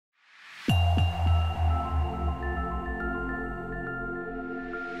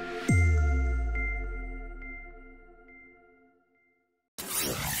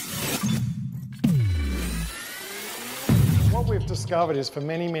discovered is for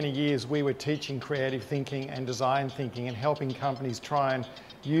many, many years we were teaching creative thinking and design thinking and helping companies try and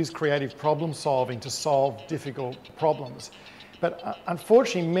use creative problem solving to solve difficult problems. But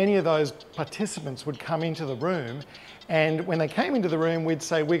unfortunately, many of those participants would come into the room, and when they came into the room, we'd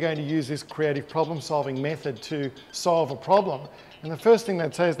say, we're going to use this creative problem solving method to solve a problem. And the first thing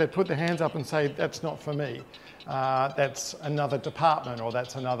they'd say is they'd put their hands up and say, that's not for me. That's another department, or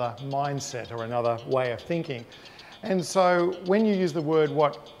that's another mindset, or another way of thinking. And so when you use the word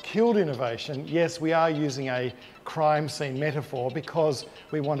what killed innovation, yes, we are using a crime scene metaphor because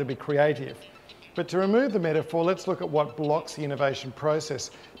we want to be creative. But to remove the metaphor, let's look at what blocks the innovation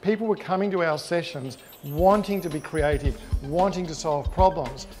process. People were coming to our sessions wanting to be creative, wanting to solve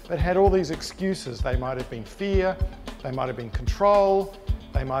problems, but had all these excuses. They might have been fear, they might have been control,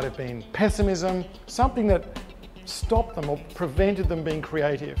 they might have been pessimism, something that stopped them or prevented them being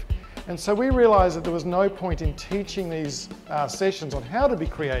creative. And so we realized that there was no point in teaching these sessions on how to be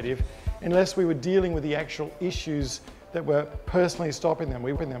creative unless we were dealing with the actual issues that were personally stopping them.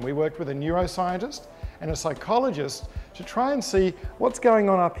 We worked with a neuroscientist and a psychologist to try and see what's going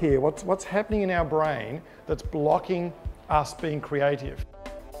on up here, what's happening in our brain that's blocking us being creative.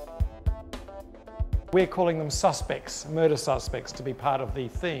 We're calling them suspects, murder suspects, to be part of the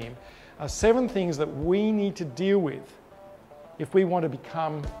theme. 7 things that we need to deal with if we want to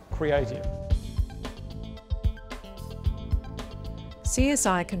become creative.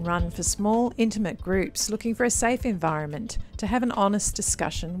 CSI can run for small, intimate groups looking for a safe environment to have an honest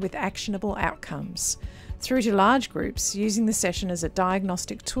discussion with actionable outcomes, through to large groups using the session as a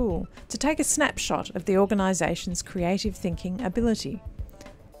diagnostic tool to take a snapshot of the organisation's creative thinking ability.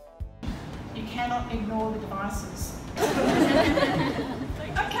 You cannot ignore the devices.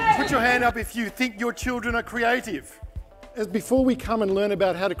 Okay. Put your hand up if you think your children are creative. As before we come and learn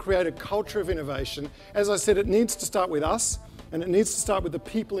about how to create a culture of innovation, as I said, it needs to start with us. And it needs to start with the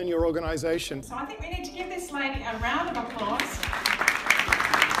people in your organisation. So I think we need to give this lady a round of applause.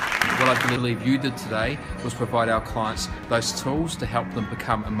 What I believe you did today was provide our clients those tools to help them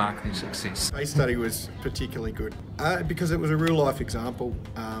become a marketing success. The case study was particularly good because it was a real-life example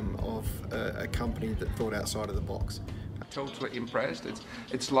of a company that thought outside of the box. Totally impressed.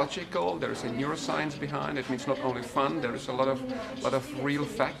 It's logical. There is a neuroscience behind it. It's not only fun. There is a lot of real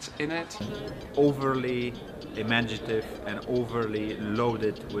facts in it. Overly imaginative and overly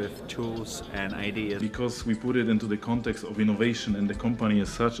loaded with tools and ideas. Because we put it into the context of innovation and the company as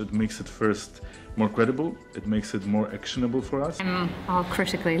such, it makes it first more credible. It makes it more actionable for us. I'll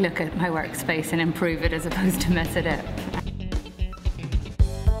critically look at my workspace and improve it as opposed to mess it up.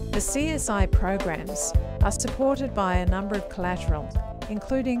 The CSI programs are supported by a number of collateral,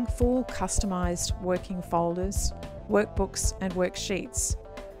 including full customised working folders, workbooks and worksheets,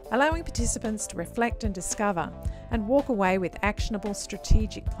 allowing participants to reflect and discover and walk away with actionable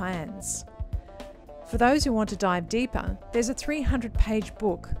strategic plans. For those who want to dive deeper, there's a 300-page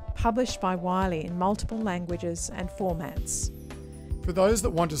book published by Wiley in multiple languages and formats. For those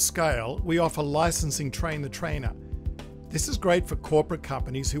that want to scale, we offer licensing Train the Trainer. This is great for corporate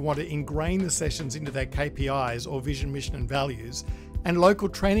companies who want to ingrain the sessions into their KPIs or vision, mission and values, and local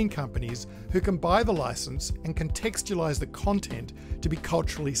training companies who can buy the license and contextualize the content to be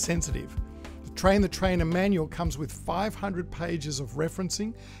culturally sensitive. The Train the Trainer manual comes with 500 pages of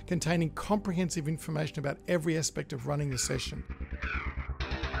referencing containing comprehensive information about every aspect of running the session.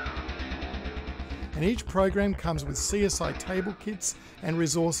 And each program comes with CSI table kits and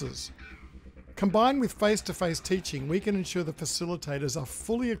resources. Combined with face-to-face teaching, we can ensure the facilitators are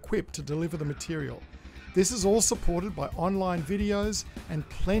fully equipped to deliver the material. This is all supported by online videos and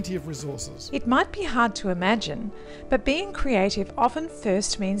plenty of resources. It might be hard to imagine, but being creative often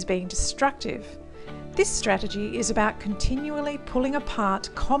first means being destructive. This strategy is about continually pulling apart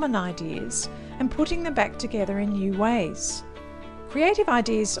common ideas and putting them back together in new ways. Creative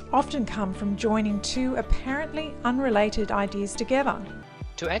ideas often come from joining two apparently unrelated ideas together.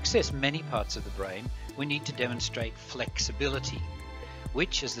 To access many parts of the brain, we need to demonstrate flexibility,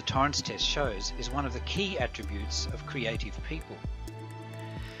 which, as the Torrance test shows, is one of the key attributes of creative people.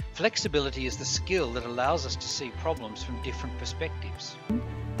 Flexibility is the skill that allows us to see problems from different perspectives.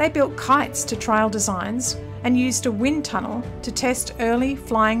 They built kites to trial designs and used a wind tunnel to test early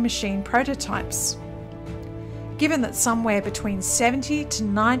flying machine prototypes. Given that somewhere between 70 to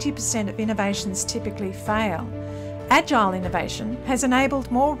 90% of innovations typically fail, Agile innovation has enabled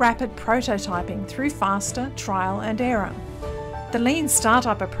more rapid prototyping through faster trial and error. The lean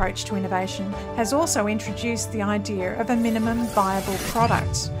startup approach to innovation has also introduced the idea of a minimum viable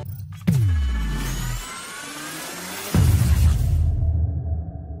product,